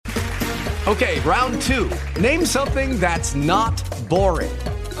Okay, round two. Name something that's not boring.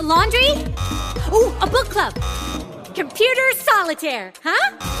 A laundry? Ooh, a book club. Computer solitaire,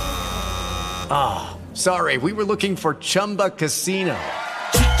 huh? Ah, sorry, we were looking for Chumba Casino.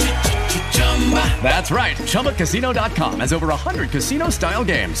 That's right, ChumbaCasino.com has over 100 casino-style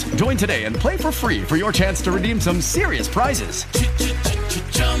games. Join today and play for free for your chance to redeem some serious prizes.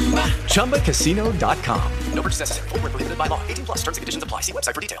 ChumbaCasino.com. No purchase necessary. Void where prohibited by law. 18+ terms and conditions apply. See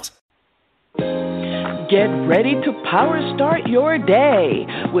website for details. Get ready to PowerStart your day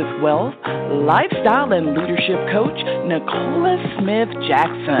with wealth, lifestyle, and leadership coach Nicola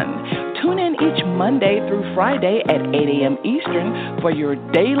Smith-Jackson. Tune in each Monday through Friday at 8 a.m. Eastern for your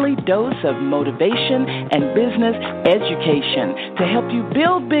daily dose of motivation and business education to help you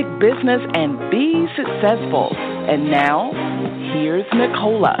build big business and be successful. And now, here's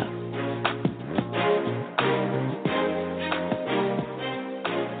Nicola.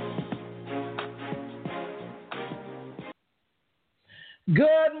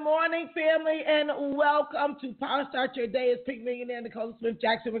 Good morning, family, and welcome to PowerStart Your Day. It's Pink Millionaire Nicola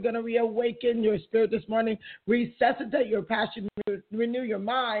Smith-Jackson. We're going to reawaken your spirit this morning, resuscitate your passion, renew your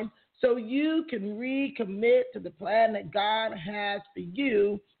mind so you can recommit to the plan that God has for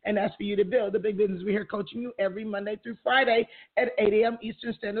you, and that's for you to build the big business. We're here coaching you every Monday through Friday at 8 a.m.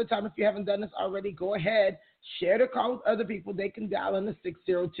 Eastern Standard Time. If you haven't done this already, go ahead, share the call with other people. They can dial in the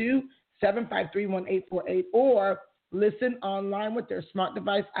 602-753-1848 or listen online with their smart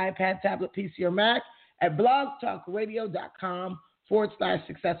device, iPad, tablet, PC, or Mac at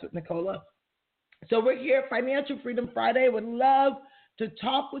blogtalkradio.com/success with Nicola. So we're here, Financial Freedom Friday. Would love to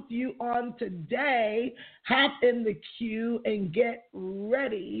talk with you on today. Hop in the queue and get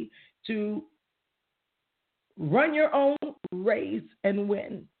ready to run your own race and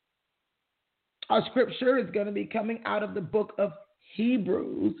win. Our scripture is going to be coming out of the book of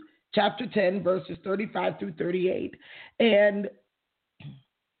Hebrews, chapter 10, verses 35 through 38. And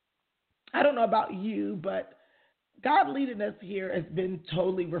I don't know about you, but God leading us here has been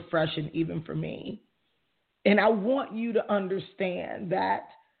totally refreshing, even for me. And I want you to understand that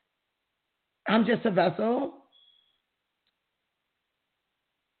I'm just a vessel,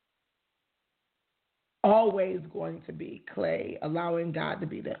 always going to be clay, allowing God to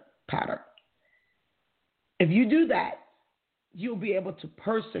be the potter. If you do that, you'll be able to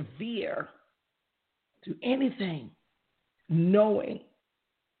persevere through anything, knowing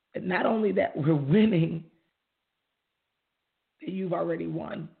that not only that we're winning, that you've already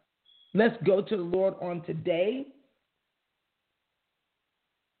won. Let's go to the Lord on today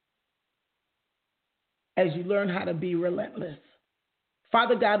as you learn how to be relentless.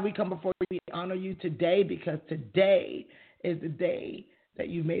 Father God, we come before you. We honor you today because today is the day that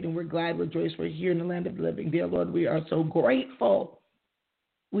you made, and we're glad, rejoice, we're here in the land of the living. Dear Lord, we are so grateful.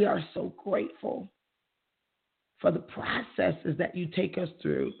 We are so grateful for the processes that you take us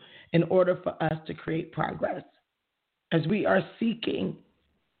through in order for us to create progress. As we are seeking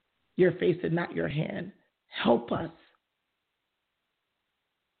your face and not your hand, help us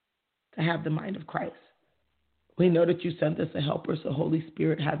to have the mind of Christ. We know that you sent us a helper, so Holy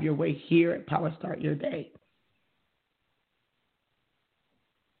Spirit, have your way here at PowerStart Your Day.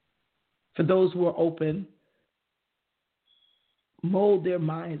 For those who are open, mold their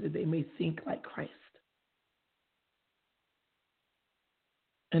minds that they may think like Christ.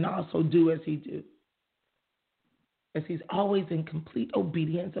 And also do as he do. As he's always in complete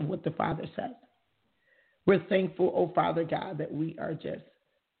obedience of what the Father says. We're thankful, oh Father God, that we are just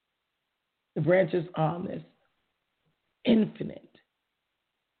the branches on this infinite,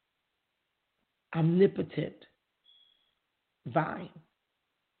 omnipotent vine.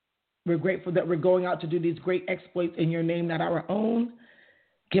 We're grateful that we're going out to do these great exploits in your name, not our own.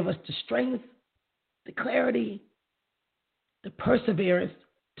 Give us the strength, the clarity, the perseverance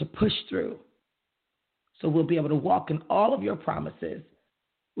to push through so we'll be able to walk in all of your promises.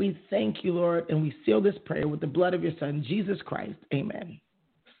 We thank you, Lord, and we seal this prayer with the blood of your Son, Jesus Christ. Amen.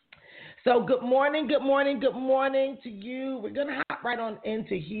 So good morning to you. We're going to hop right on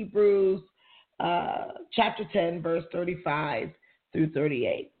into Hebrews chapter 10, verse 35 through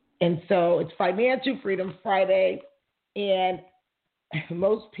 38. And so it's Financial Freedom Friday, and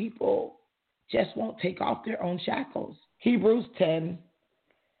most people just won't take off their own shackles. Hebrews 10,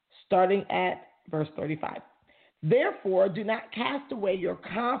 starting at verse 35. Therefore, do not cast away your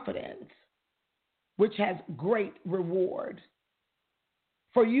confidence, which has great reward.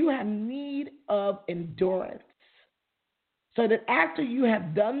 For you have need of endurance, so that after you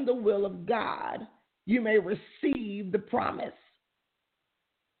have done the will of God, you may receive the promise.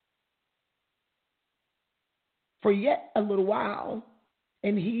 For yet a little while,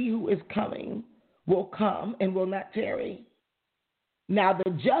 and he who is coming will come and will not tarry. Now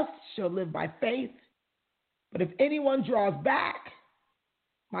the just shall live by faith, but if anyone draws back,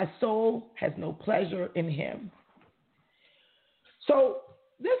 my soul has no pleasure in him. So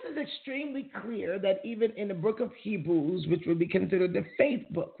this is extremely clear that even in the book of Hebrews, which would be considered the faith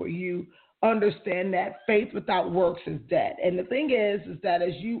book, where you understand that faith without works is dead. And the thing is that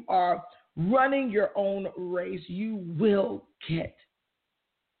as you are running your own race, you will get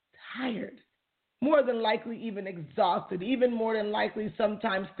tired. More than likely even exhausted, even more than likely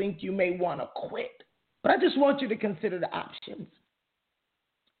sometimes think you may want to quit. But I just want you to consider the options.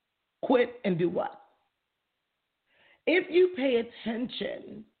 Quit and do what? If you pay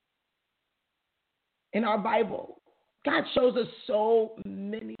attention in our Bible, God shows us so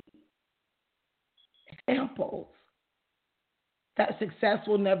many examples that success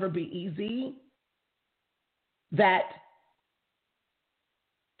will never be easy, that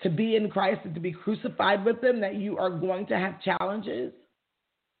to be in Christ and to be crucified with him, that you are going to have challenges.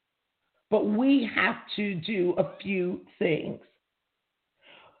 But we have to do a few things.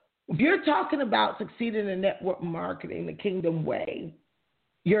 If you're talking about succeeding in network marketing the kingdom way,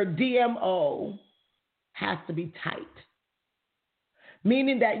 your DMO has to be tight,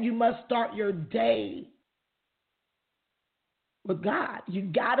 meaning that you must start your day with God. You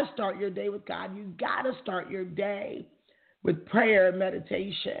got to start your day with God. You got to start your day with prayer and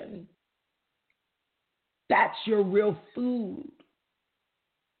meditation. That's your real food.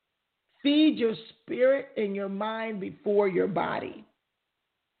 Feed your spirit and your mind before your body.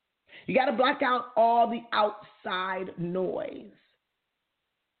 You got to block out all the outside noise.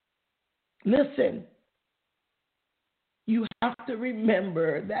 Listen, you have to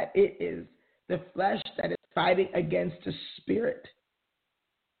remember that it is the flesh that is fighting against the spirit.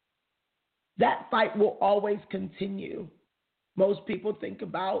 That fight will always continue. Most people think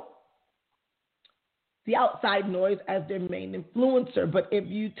about the outside noise as their main influencer, but if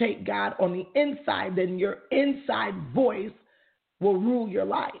you take God on the inside, then your inside voice will rule your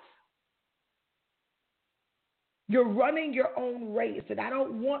life. You're running your own race, and I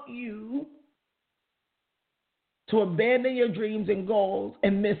don't want you to abandon your dreams and goals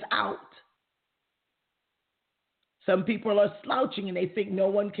and miss out. Some people are slouching and they think no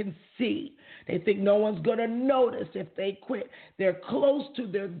one can see. They think no one's going to notice if they quit. They're close to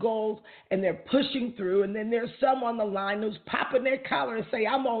their goals and they're pushing through. And then there's some on the line who's popping their collar and say,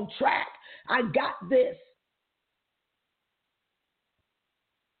 I'm on track. I got this.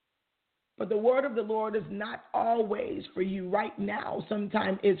 But the word of the Lord is not always for you right now.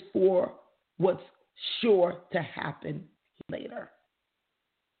 Sometimes it's for what's sure to happen later.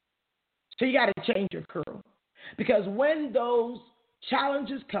 So you got to change your crew. Because when those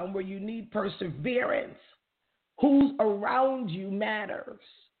challenges come where you need perseverance, who's around you matters.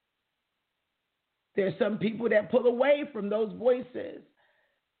 There's some people that pull away from those voices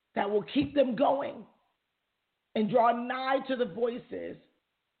that will keep them going and draw nigh to the voices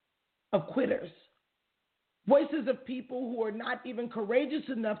of quitters. Voices of people who are not even courageous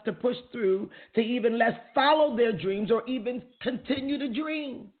enough to push through, to even less follow their dreams or even continue to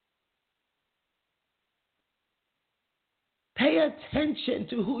dream. Pay attention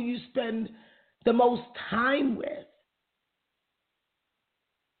to who you spend the most time with.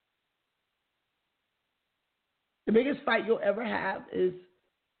 The biggest fight you'll ever have is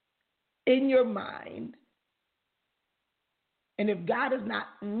in your mind. And if God is not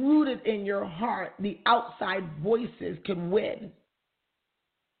rooted in your heart, the outside voices can win.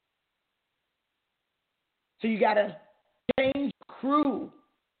 So you got to change crew.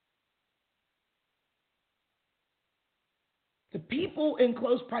 The people in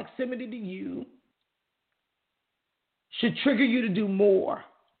close proximity to you should trigger you to do more.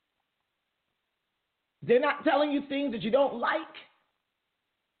 They're not telling you things that you don't like.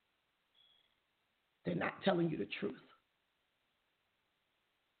 They're not telling you the truth.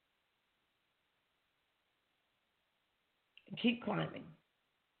 And keep climbing.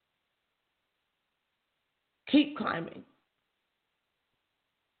 Keep climbing.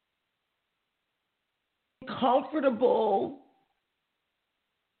 Comfortable.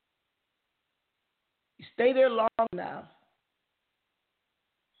 You stay there long enough,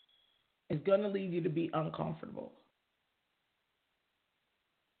 it's going to lead you to be uncomfortable.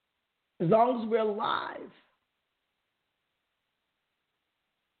 As long as we're alive,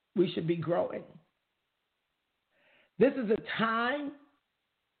 we should be growing. This is a time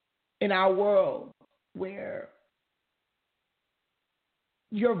in our world where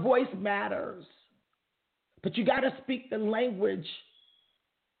your voice matters, but you got to speak the language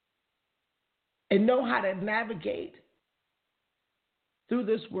and know how to navigate through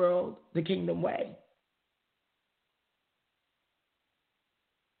this world the kingdom way.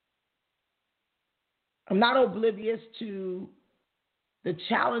 I'm not oblivious to the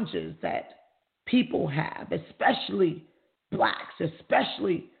challenges that people have, especially blacks,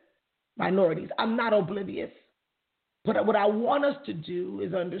 especially minorities. I'm not oblivious. But what I want us to do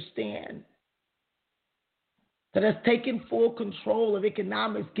is understand that us taking full control of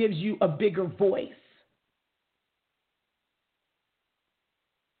economics gives you a bigger voice.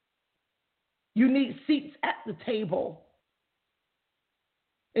 You need seats at the table.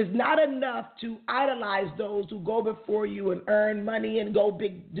 It's not enough to idolize those who go before you and earn money and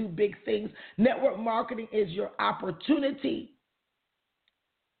do big things. Network marketing is your opportunity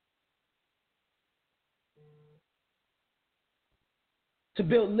to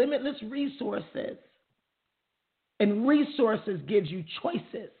build limitless resources, and resources gives you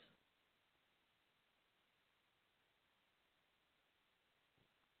choices.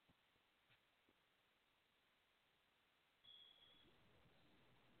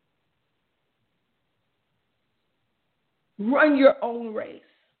 Run your own race.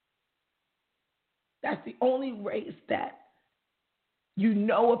 That's the only race that you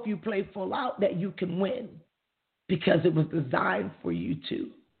know if you play full out that you can win, because it was designed for you to.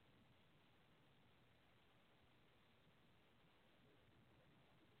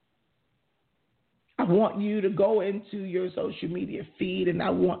 I want you to go into your social media feed, and I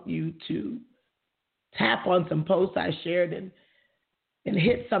want you to tap on some posts I shared and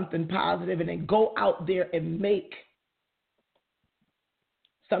hit something positive, and then go out there and make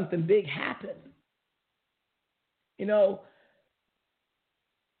something big happen. You know,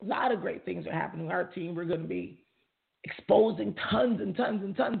 a lot of great things are happening. Our team, we're going to be exposing tons and tons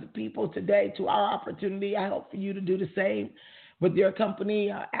and tons of people today to our opportunity. I hope for you to do the same with your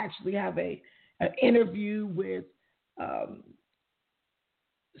company. I actually have an interview with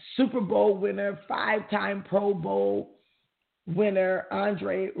Super Bowl winner, 5-time Pro Bowl winner,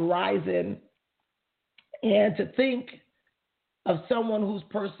 Andre Rison. And to think of someone who's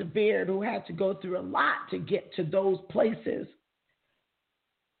persevered, who had to go through a lot to get to those places.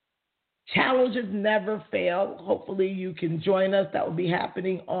 Challenges never fail. Hopefully you can join us. That will be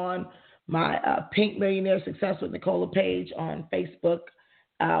happening on my Pink Millionaire Success with Nicola page on Facebook.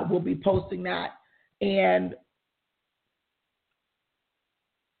 We'll be posting that. And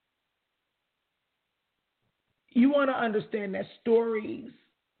you want to understand that stories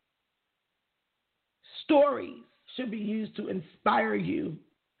should be used to inspire you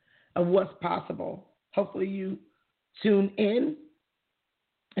of what's possible. Hopefully you tune in,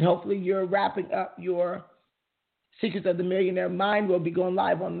 and hopefully you're wrapping up your Secrets of the Millionaire Mind. We'll be going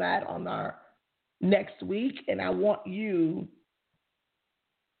live on that on our next week, and I want you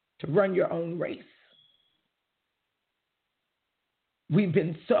to run your own race. We've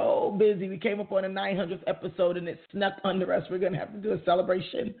been so busy. We came up on a 900th episode, and it snuck under us. We're going to have to do a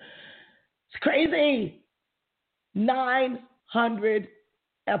celebration. It's crazy. 900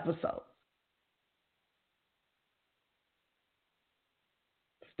 episodes.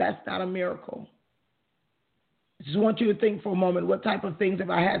 If that's not a miracle, I just want you to think for a moment, what type of things have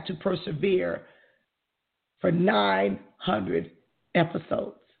I had to persevere for 900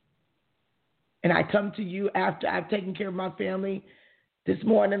 episodes? And I come to you after I've taken care of my family. This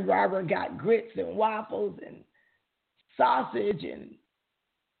morning, Robert got grits and waffles and sausage and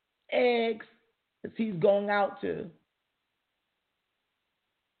eggs, as he's going out to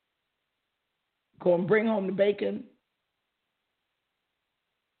go and bring home the bacon.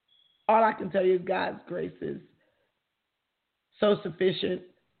 All I can tell you is God's grace is so sufficient.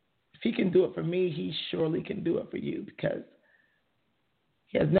 If he can do it for me, he surely can do it for you, because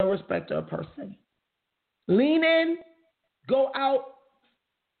he has no respect to a person. Lean in, go out,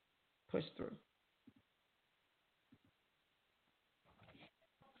 push through.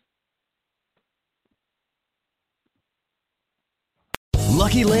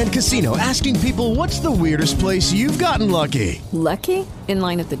 Lucky Land Casino, asking people, what's the weirdest place you've gotten lucky? Lucky? In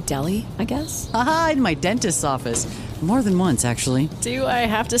line at the deli, I guess? Aha, in my dentist's office. More than once, actually. Do I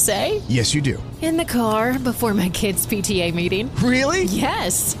have to say? Yes, you do. In the car before my kids' PTA meeting. Really?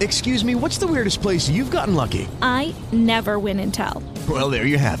 Yes. Excuse me, what's the weirdest place you've gotten lucky? I never win and tell. Well, there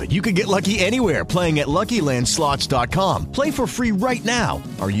you have it. You can get lucky anywhere, playing at LuckyLandSlots.com. Play for free right now.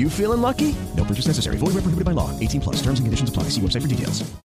 Are you feeling lucky? No purchase necessary. Void where prohibited by law. 18+. Terms and conditions apply. See website for details.